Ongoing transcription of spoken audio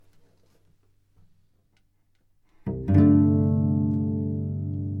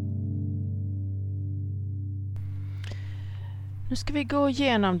Nu ska vi gå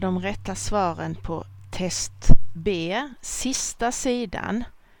igenom de rätta svaren på test B, sista sidan.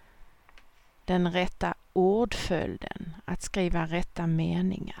 Den rätta ordföljden, att skriva rätta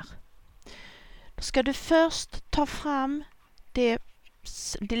meningar. Då ska du först ta fram det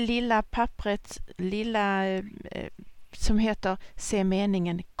lilla pappret, som heter Se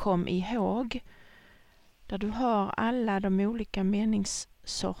meningen, kom ihåg. Där du har alla de olika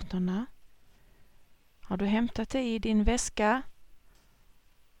meningssorterna. Har du hämtat det i din väska?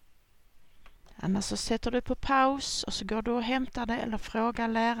 Annars så sätter du på paus och så går du och hämtar det eller frågar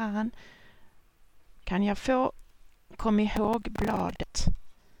läraren. Kan jag få kom ihåg bladet?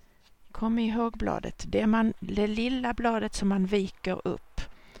 Kom ihåg bladet. Det lilla bladet som man viker upp.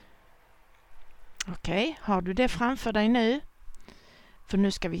 Okej, har du det framför dig nu? För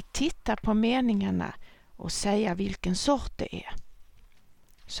nu ska vi titta på meningarna och säga vilken sort det är.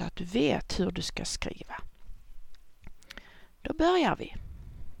 Så att du vet hur du ska skriva. Då börjar vi.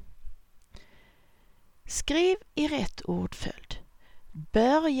 Skriv i rätt ordföljd.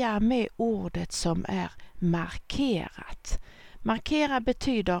 Börja med ordet som är markerat. Markera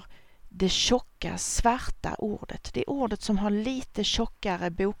betyder det tjocka svarta ordet. Det ordet som har lite tjockare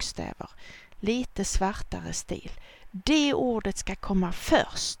bokstäver, lite svartare stil. Det ordet ska komma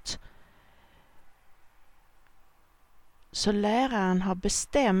först. Så läraren har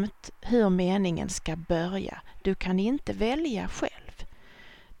bestämt hur meningen ska börja. Du kan inte välja själv.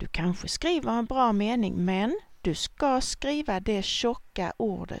 Du kanske skriver en bra mening, men du ska skriva det tjocka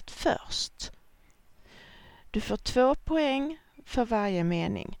ordet först. Du får 2 poäng för varje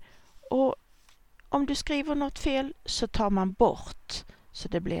mening. Och om du skriver något fel så tar man bort så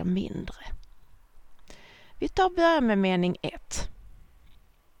det blir mindre. Vi börjar med mening 1.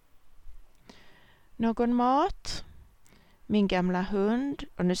 Någon mat? Min gamla hund.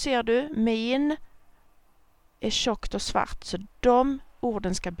 Och nu ser du, min är tjockt och svart. Så de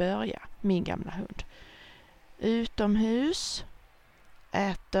orden ska börja. Min gamla hund. Utomhus.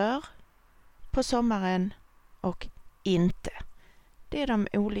 Äter. På sommaren. Och inte. Det är de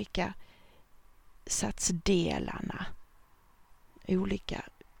olika satsdelarna. Olika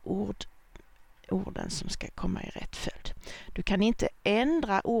orden som ska komma i rätt följd. Du kan inte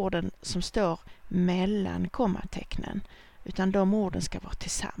ändra orden som står mellan kommatecknen. Utan de orden ska vara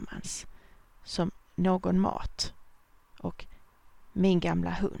tillsammans. Som någon mat och min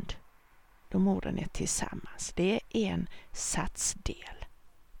gamla hund. De orden är tillsammans. Det är en satsdel.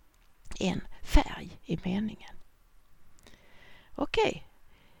 En färg i meningen. Okej.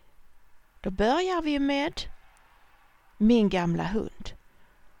 Då börjar vi med min gamla hund.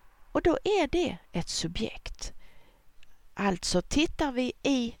 Och då är det ett subjekt. Alltså tittar vi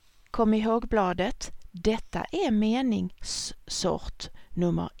i kom ihåg-bladet. Detta är meningssort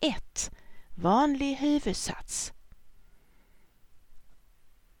nummer 1. Vanlig huvudsats.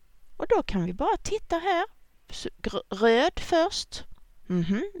 Och då kan vi bara titta här. Röd först.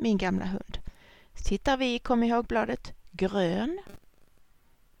 Min gamla hund. Tittar vi i kom ihåg-bladet. Grön.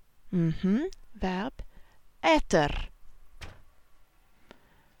 Verb. Äter.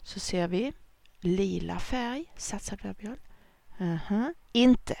 Så ser vi lila färg. Satsad verbial.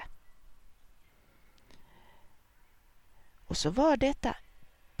 Inte. Och så var detta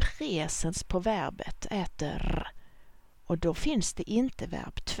presens på verbet äter. Och då finns det inte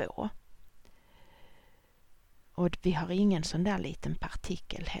verb 2. Och vi har ingen sån där liten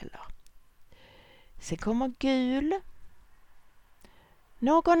partikel heller. Sen kommer gul.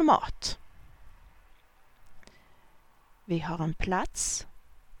 Någon mat. Vi har en plats.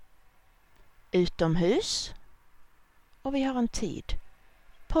 Utomhus. Och vi har en tid.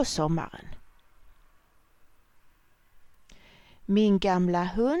 På sommaren. Min gamla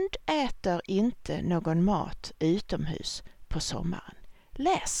hund äter inte någon mat utomhus på sommaren.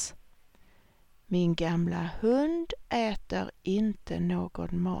 Läs! Min gamla hund äter inte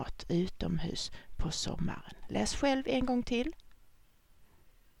någon mat utomhus på sommaren. Läs själv en gång till.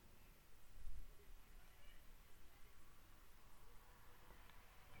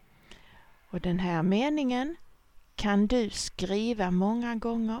 Och den här meningen kan du skriva många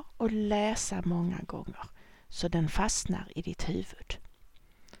gånger och läsa många gånger. Så den fastnar i ditt huvud.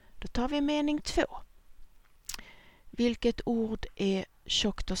 Då tar vi mening 2. Vilket ord är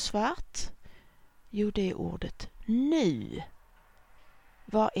tjockt och svart? Jo, det är ordet nu.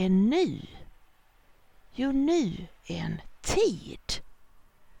 Vad är nu? Jo, nu är en tid.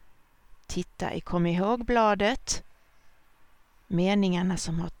 Titta i kom ihåg-bladet. Meningarna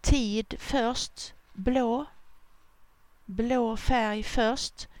som har tid först. Blå. Blå färg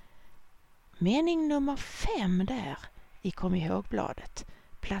först. Mening nummer 5 där i kom ihåg-bladet.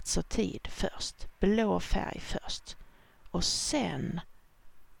 Plats och tid först. Blå färg först. och sen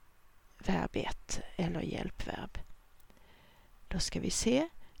verb 1 eller hjälpverb. Då ska vi se.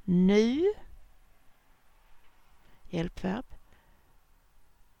 Nu, hjälpverb.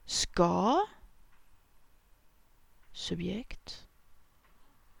 Ska, subjekt.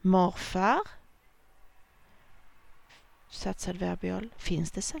 Morfar, satsad verbial.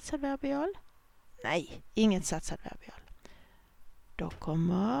 Finns det satsad verbial? Nej, inget satsad verbial. Då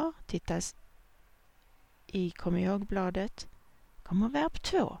kommer, titta i kom ihåg-bladet, kommer verb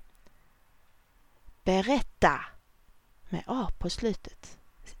 2. Berätta, med A på slutet,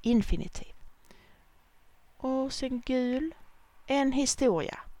 infinitiv. Och sen gul, en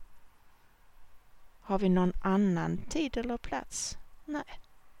historia. Har vi någon annan tid eller plats? Nej.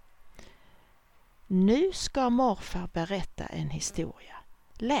 Nu ska morfar berätta en historia.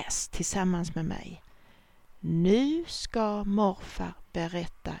 Läs tillsammans med mig. Nu ska morfar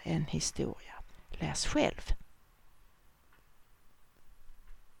berätta en historia. Läs själv.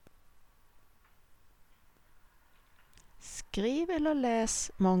 Skriv eller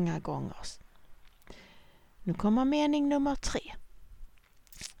läs många gånger. Nu kommer mening nummer 3.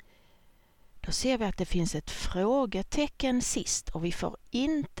 Då ser vi att det finns ett frågetecken sist och vi får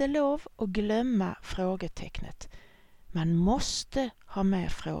inte lov att glömma frågetecknet. Man måste ha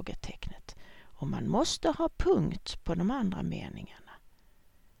med frågetecknet och man måste ha punkt på de andra meningarna.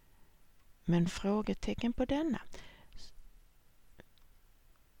 Men frågetecken på denna.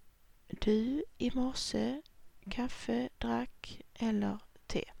 Du i morse kaffe, drack eller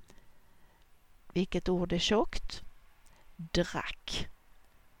te. Vilket ord är tjockt? Drack.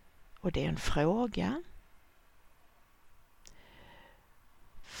 Och det är en fråga.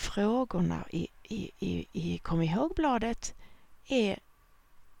 Frågorna i kom ihåg-bladet är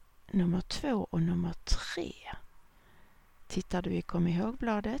nummer 2 och nummer 3. Tittar du i kom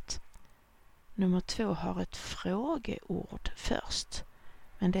ihåg-bladet. Nummer 2 har ett frågeord först.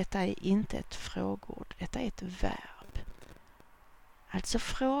 Men detta är inte ett frågeord. Detta är ett verb. Alltså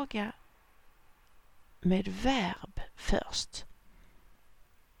fråga med verb först.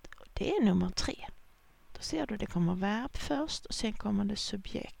 Det är nummer 3. Då ser du det kommer verb först och sen kommer det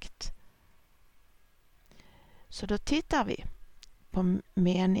subjekt. Så då tittar vi på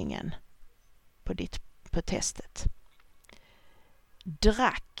meningen på testet.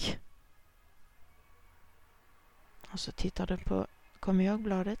 Drack. Och så tittar du på kom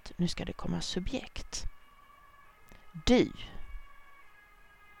ihåg-bladet. Nu ska det komma subjekt. Du.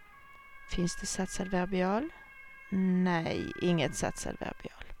 Finns det satsad verbial? Nej, inget satsad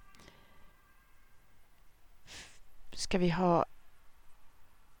verbial. Ska vi ha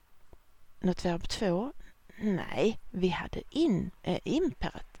något verb 2? Nej, vi hade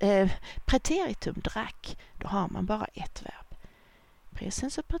preteritum drack. Då har man bara ett verb.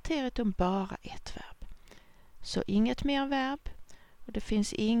 Presens och preteritum bara ett verb. Så inget mer verb och det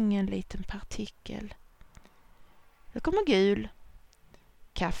finns ingen liten partikel. Det kommer gul.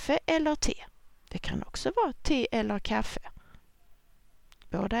 Kaffe eller te. Det kan också vara te eller kaffe.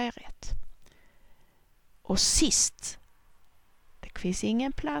 Båda är rätt. Och sist. Det finns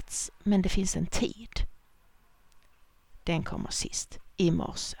ingen plats men det finns en tid. Den kommer sist. I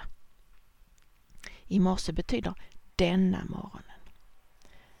morse. I morse betyder denna morgonen.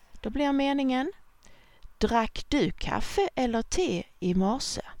 Då blir meningen. Drack du kaffe eller te i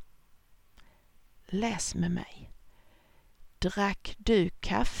morse? Läs med mig. Drack du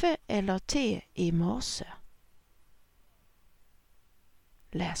kaffe eller te i morse?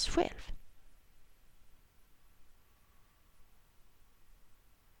 Läs själv.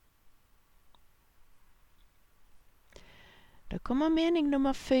 Då kommer mening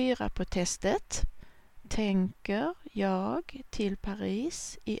nummer 4 på testet. Tänker jag till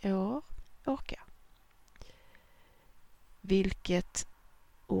Paris i år åka? Vilket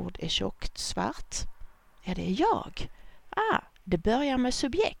ord är tjockt svart? Ja, det är jag. Det börjar med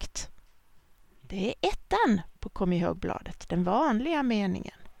subjekt. Det är ettan på kom ihåg-bladet. Den vanliga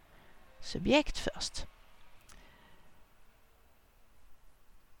meningen. Subjekt först.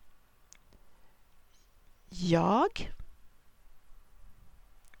 Jag.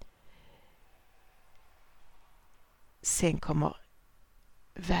 Sen kommer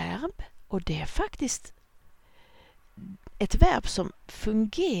verb och det är faktiskt ett verb som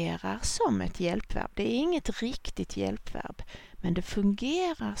fungerar som ett hjälpverb. Det är inget riktigt hjälpverb, men det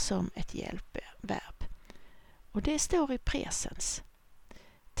fungerar som ett hjälpverb. Och det står i presens.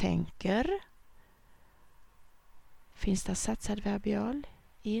 Tänker. Finns det satsad verbial?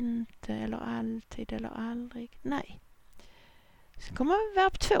 Inte eller alltid eller aldrig? Nej. Sen kommer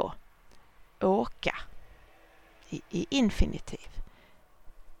verb 2. Åka. I infinitiv.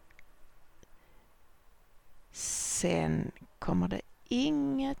 Sen kommer det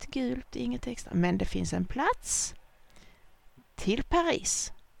inget gult, inget extra. Men det finns en plats till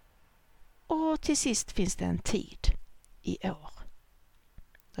Paris. Och till sist finns det en tid i år.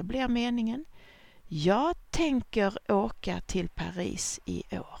 Då blir meningen: jag tänker åka till Paris i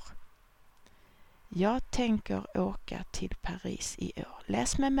år. Jag tänker åka till Paris i år.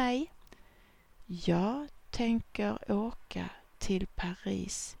 Läs med mig. Jag tänker åka till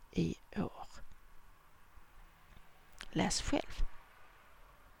Paris i år. Läs själv.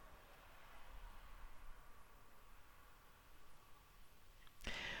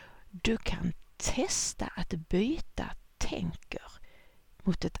 Du kan testa att byta tänker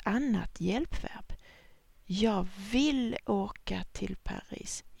mot ett annat hjälpverb. Jag vill åka till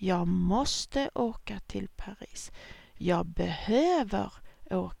Paris. Jag måste åka till Paris. Jag behöver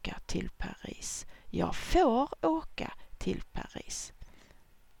åka till Paris. Jag får åka till Paris.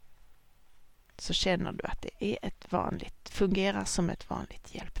 Så känner du att det är fungerar som ett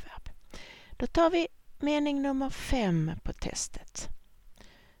vanligt hjälpverb. Då tar vi mening nummer 5 på testet.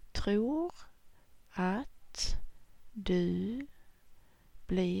 Tror att du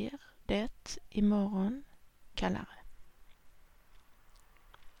blir det imorgon kallare.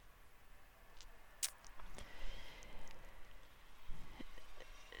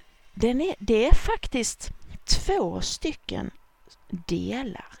 Det är faktiskt 2 stycken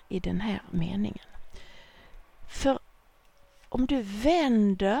delar i den här meningen. För om du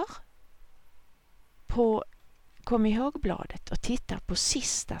vänder på kom ihåg-bladet och tittar på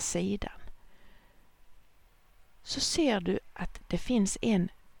sista sidan, så ser du att det finns en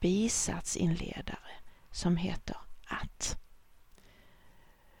bisatsinledare som heter att.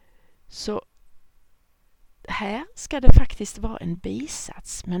 Så här ska det faktiskt vara en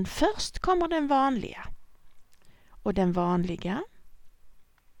bisats, men först kommer den vanliga. Och den vanliga,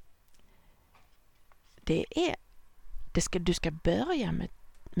 du ska börja med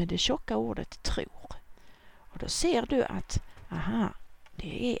det tjocka ordet tror. Och då ser du att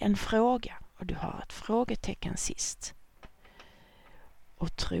det är en fråga och du har ett frågetecken sist.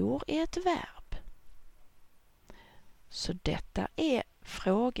 Och tror är ett verb. Så detta är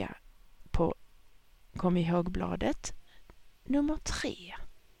fråga på kom ihåg-bladet nummer 3.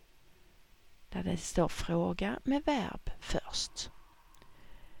 Där det står fråga med verb först.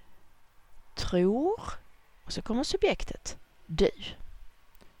 Tror, och så kommer subjektet. Du.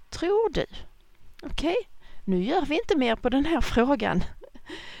 Tror du? Okej, nu gör vi inte mer på den här frågan.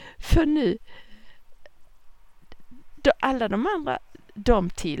 För nu, alla de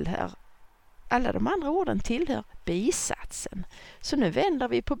andra orden tillhör bisatsen. Så nu vänder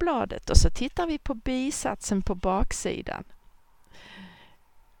vi på bladet och så tittar vi på bisatsen på baksidan.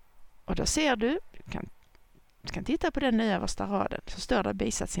 Och då ser du kan titta på den nya översta raden, så står det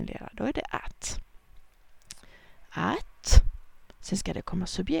bisatsinledare. Då är det att. Att. Sen ska det komma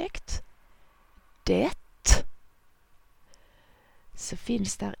subjekt. Det. Så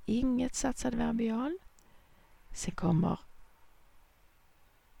finns där inget satsad verbial. Sen kommer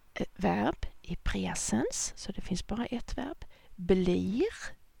ett verb i presens, så det finns bara ett verb. Blir.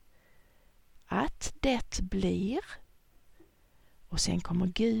 Att det blir. Och sen kommer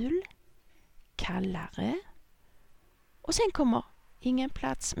gul. Kallare. Och sen kommer ingen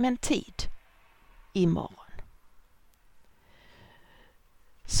plats men tid. Imorgon.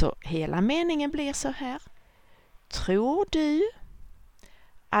 Så hela meningen blir så här. Tror du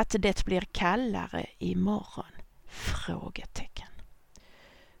att det blir kallare imorgon? Frågetecken.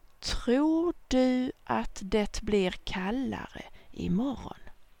 Tror du att det blir kallare imorgon?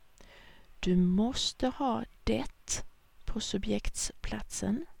 Du måste ha det på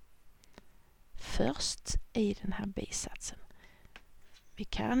subjektsplatsen först i den här bisatsen. Vi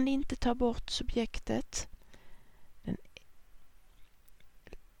kan inte ta bort subjektet.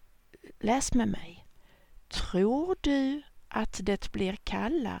 Läs med mig. Tror du att det blir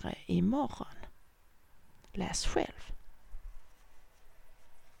kallare imorgon? Läs själv.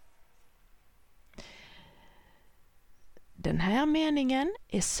 Den här meningen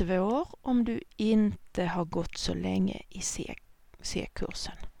är svår om du inte har gått så länge i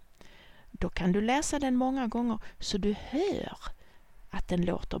C-kursen. Då kan du läsa den många gånger så du hör att den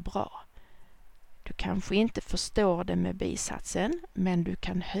låter bra. Du kanske inte förstår det med bisatsen, men du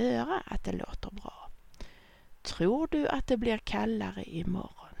kan höra att det låter bra. Tror du att det blir kallare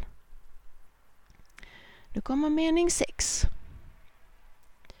imorgon? Nu kommer mening 6.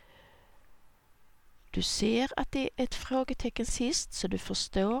 Du ser att det är ett frågetecken sist, så du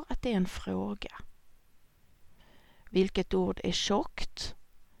förstår att det är en fråga. Vilket ord är tjockt?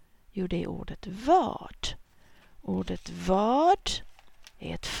 Jo, det är ordet vad. Ordet vad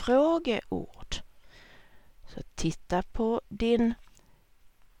är ett frågeord. Så titta på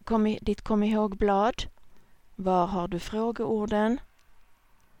ditt kom ihåg-blad. Var har du frågeorden?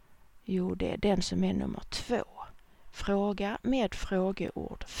 Jo, det är den som är nummer 2. Fråga med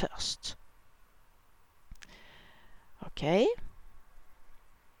frågeord först. Okej.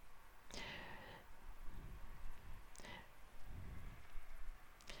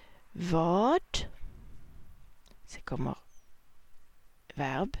 Vad? Så kommer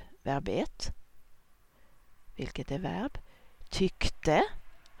verb 1. Vilket är verb? Tyckte.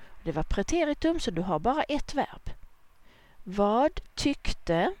 Det var preteritum, så du har bara ett verb. Vad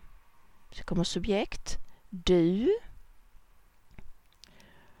tyckte? Så kommer subjekt. Du.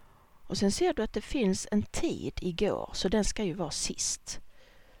 Och sen ser du att det finns en tid igår, så den ska ju vara sist.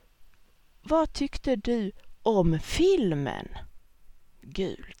 Vad tyckte du om filmen?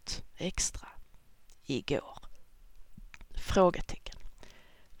 Gult, extra, igår. Frågetecken.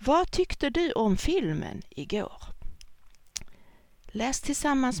 Vad tyckte du om filmen igår? Läs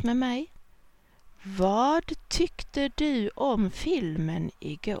tillsammans med mig. Vad tyckte du om filmen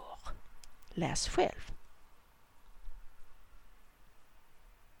igår? Läs själv.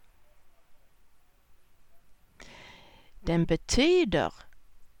 Den betyder: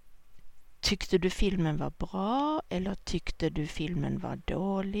 tyckte du filmen var bra eller tyckte du filmen var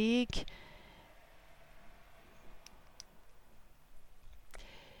dålig?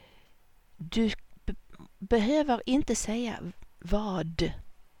 Du behöver inte säga vad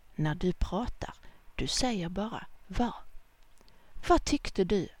när du pratar. Du säger bara vad. Vad tyckte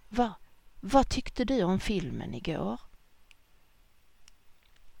du? Vad tyckte du om filmen igår?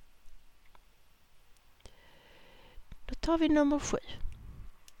 Då tar vi nummer 7.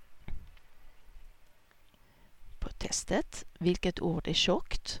 På testet. Vilket ord är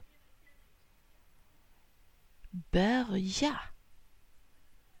tjockt? Börja.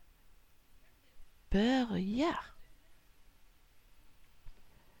 Börja.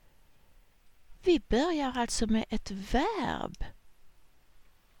 Vi börjar alltså med ett verb.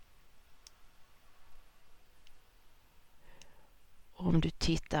 Om du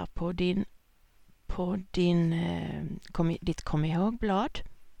tittar på ditt kom ihåg-blad.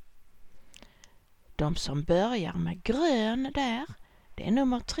 De som börjar med grön där, det är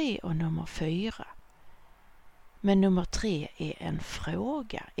nummer 3 och nummer 4. Men nummer 3 är en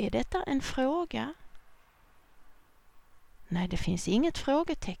fråga. Är detta en fråga? Nej, det finns inget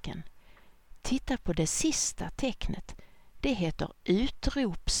frågetecken. Titta på det sista tecknet. Det heter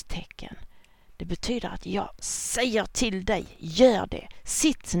utropstecken. Det betyder att jag säger till dig, gör det,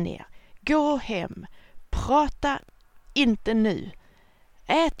 sitt ner, gå hem, prata inte nu,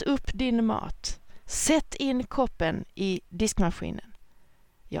 ät upp din mat, sätt in koppen i diskmaskinen.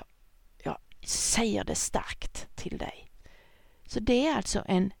 Jag säger det starkt till dig. Så det är alltså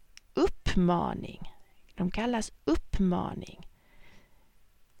en uppmaning. De kallas uppmaning.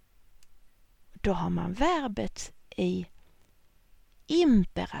 Då har man verbet i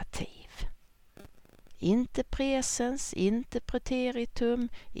imperativ. Inte presens, inte preteritum,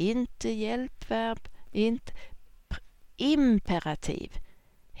 inte hjälpverb, inte imperativ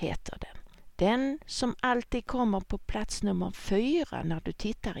heter den. Den som alltid kommer på plats nummer 4 när du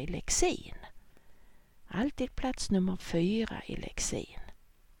tittar i lexin. Alltid plats nummer 4 i lexin.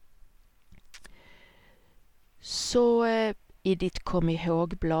 Så i ditt kom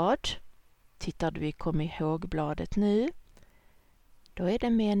ihåg-blad, tittar du i kom ihåg-bladet nu, då är det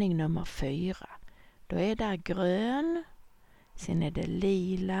mening nummer 4. Då är där grön, sen är det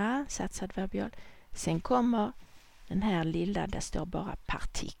lila, satsad verbial. Sen kommer den här lilla, där står bara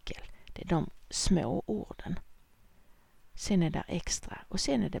partikel. Det är de små orden. Sen är det extra och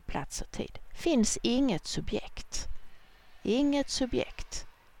sen är det plats och tid. Finns inget subjekt. Inget subjekt.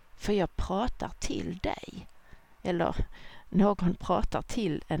 För jag pratar till dig. Eller någon pratar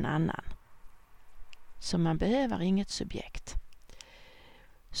till en annan. Så man behöver inget subjekt.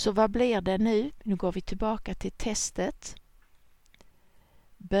 Så vad blir det nu? Nu går vi tillbaka till testet.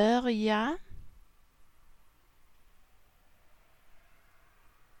 Börja.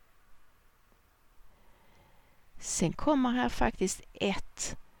 Sen kommer här faktiskt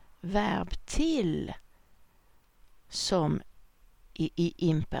ett verb till som i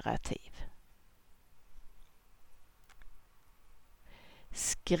imperativ.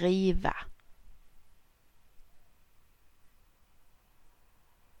 Skriva.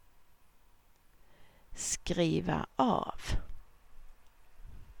 Skriva av.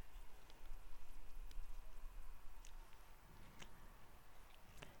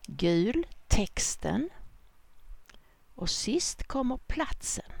 Gul, texten. Och sist kommer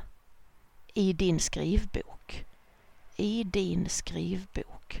platsen i din skrivbok. I din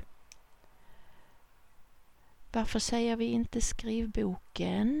skrivbok. Varför säger vi inte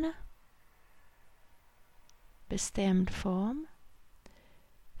skrivboken? Bestämd form.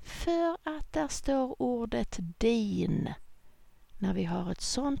 För att där står ordet din. När vi har ett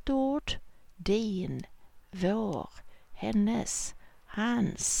sånt ord, din, vår, hennes,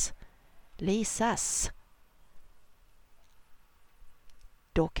 hans, Lisas,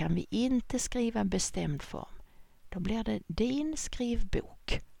 då kan vi inte skriva bestämd form. Då blir det din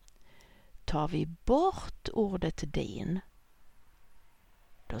skrivbok. Tar vi bort ordet din,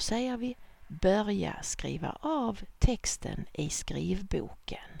 då säger vi börja skriva av texten i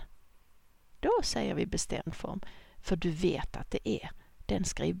skrivboken. Då säger vi bestämd form, för du vet att det är den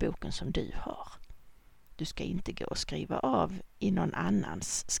skrivboken som du har. Du ska inte gå och skriva av i någon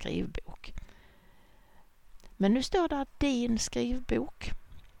annans skrivbok. Men nu står det din skrivbok.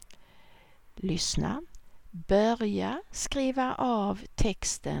 Lyssna. Börja skriva av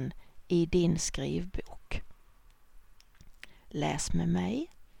texten i din skrivbok. Läs med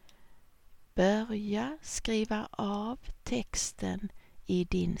mig. Börja skriva av texten i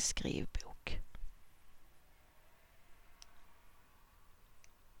din skrivbok.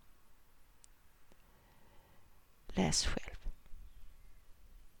 Läs själv.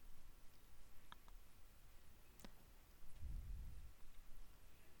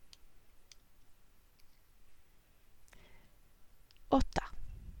 Åtta.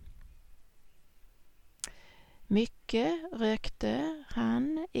 Mycket rökte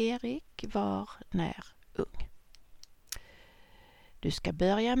han, Erik, var när ung. Du ska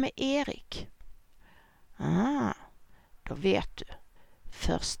börja med Erik. Då vet du.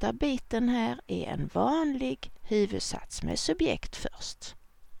 Första biten här är en vanlig huvudsats med subjekt först.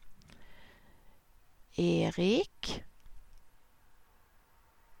 Erik.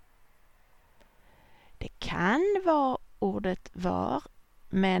 Det kan vara ordet var,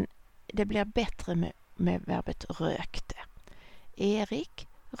 men det blir bättre med verbet rökte. Erik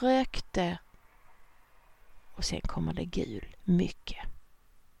rökte och sen kommer det gul, mycket.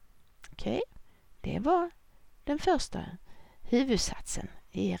 Okej, det var den första huvudsatsen.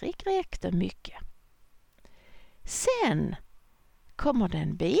 Erik rökte mycket. Sen kommer det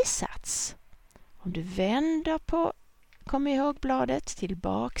en bisats. Om du vänder på kom ihåg bladet till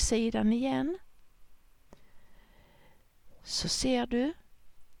baksidan igen, så ser du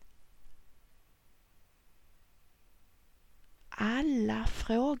alla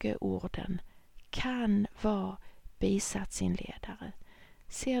frågeorden kan vara bisatsinledare.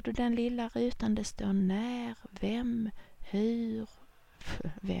 Ser du den lilla rutan, det står när, vem, hur,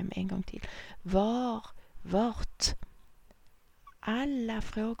 vem en gång till, var, vart. Alla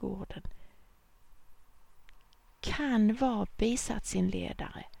frågeorden kan vara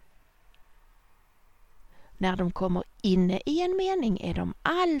bisatsinledare. När de kommer inne i en mening är de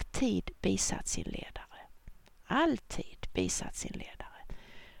alltid bisatsinledare. Alltid bisatsinledare.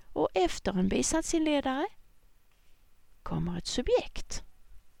 Och efter en bisatsinledare kommer ett subjekt.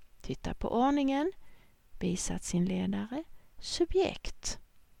 Titta på ordningen. Bisatsinledare, subjekt,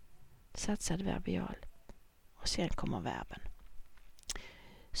 satsad verbial och sen kommer verben.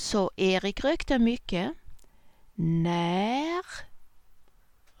 Så Erik rökte mycket när,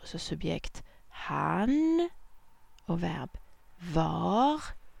 och så subjekt, han och verb var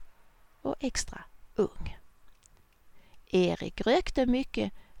och extra ung. Erik rökte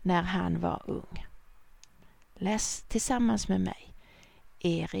mycket när han var ung. Läs tillsammans med mig.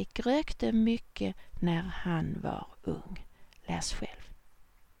 Erik rökte mycket när han var ung. Läs själv.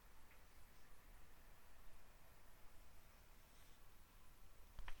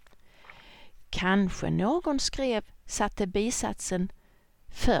 Kanske någon satte bisatsen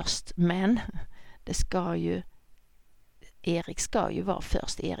först, men det ska ju, Erik ska ju vara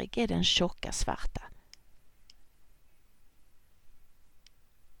först. Erik är den tjocka svarta.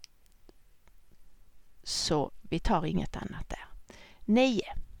 Så vi tar inget annat där. 9.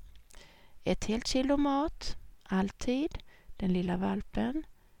 Ett helt kilo mat, alltid, den lilla valpen,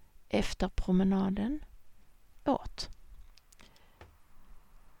 efter promenaden, åt.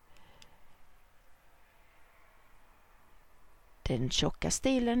 Den tjocka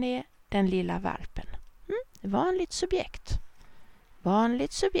stilen är den lilla valpen. Vanligt subjekt.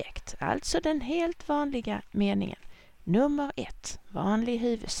 Vanligt subjekt, alltså den helt vanliga meningen. Nummer 1, vanlig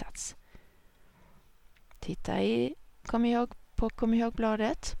huvudsats. Titta i kom ihåg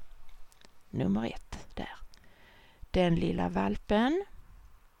bladet. Nummer 1 där. Den lilla valpen.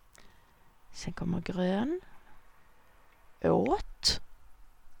 Sen kommer grön. Åt.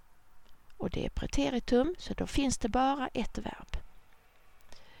 Och det är preteritum, så då finns det bara ett verb.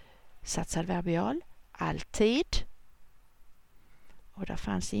 Satsad verbial, alltid. Och där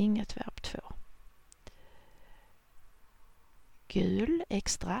fanns inget verb 2. Gul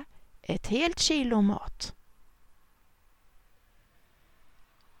extra. Ett helt kilo mat.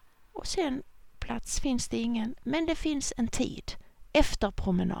 Och sen plats finns det ingen, men det finns en tid efter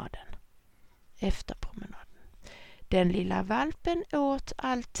promenaden. Efter promenaden. Den lilla valpen åt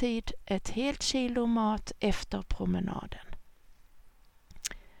alltid ett helt kilo mat efter promenaden.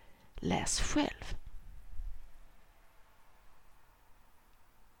 Läs själv.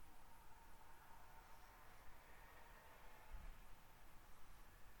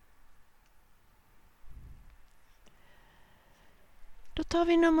 Då tar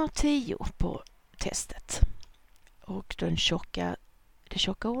vi nummer 10 på testet. Och det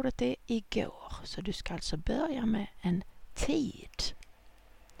tjocka ordet är igår. Så du ska alltså börja med en tid.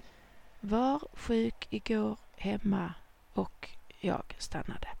 Var sjuk igår hemma och jag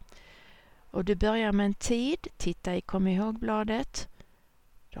stannade. Och du börjar med en tid. Titta i kom ihåg-bladet.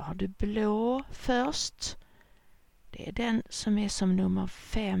 Då har du blå först. Det är den som är som nummer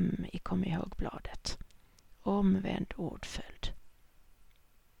 5 i kom ihåg-bladet. Omvänd ordföljd.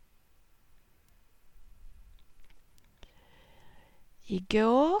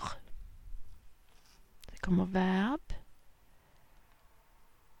 Igår. Det kommer verb.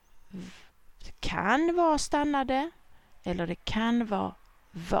 Det kan vara stannade eller det kan vara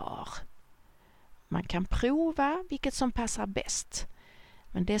var. Man kan prova vilket som passar bäst.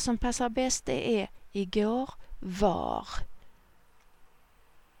 Men det som passar bäst det är igår var.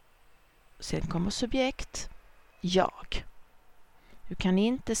 Sen kommer subjekt. Jag. Du kan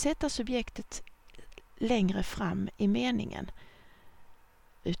inte sätta subjektet längre fram i meningen.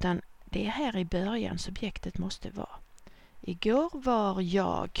 Utan det är här i början subjektet måste vara. Igår var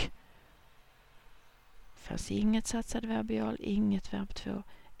jag. Fanns inget satsad verbial, inget verb 2.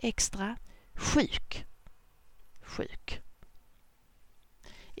 Extra. Sjuk. Sjuk.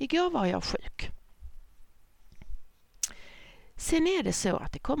 Igår var jag sjuk. Sen är det så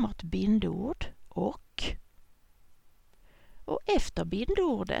att det kommer ett bindord och efter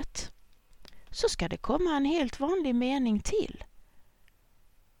bindordet så ska det komma en helt vanlig mening till.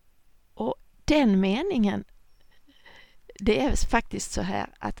 Och den meningen, det är faktiskt så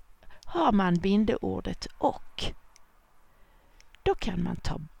här att har man bindeordet och, då kan man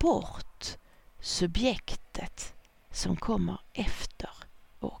ta bort subjektet som kommer efter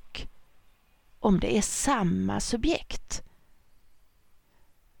och. Om det är samma subjekt.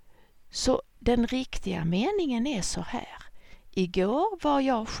 Så den riktiga meningen är så här. Igår var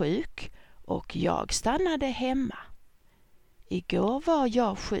jag sjuk och jag stannade hemma. Igår var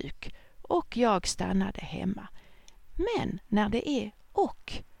jag sjuk och jag stannade hemma. Men när det är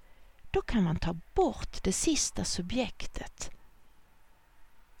och, då kan man ta bort det sista subjektet.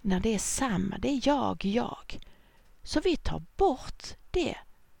 När det är samma, det är jag. Så vi tar bort det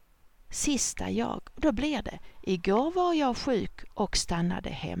sista jag. Då blir det, igår var jag sjuk och stannade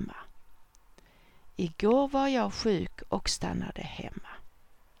hemma. Igår var jag sjuk och stannade hemma.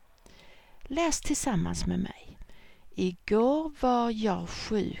 Läs tillsammans med mig. Igår var jag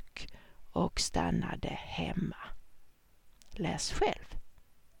sjuk och stannade hemma. Läs själv.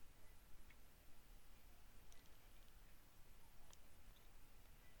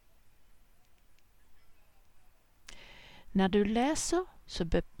 När du läser så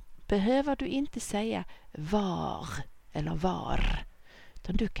behöver du inte säga var eller var,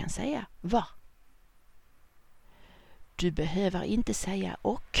 utan du kan säga va. Du behöver inte säga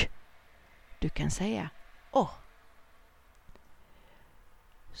och, du kan säga å.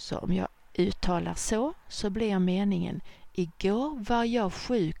 Så om jag uttalar så blir meningen igår var jag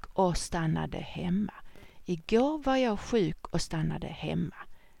sjuk och stannade hemma. Igår var jag sjuk och stannade hemma.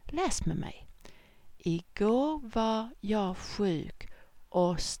 Läs med mig. Igår var jag sjuk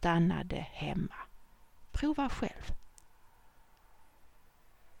och stannade hemma. Prova själv.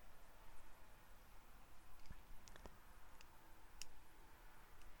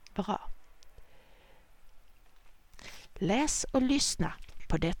 Bra. Läs och lyssna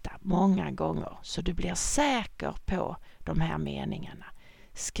på detta många gånger så du blir säker på de här meningarna.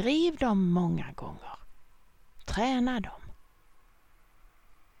 Skriv dem många gånger. Träna dem.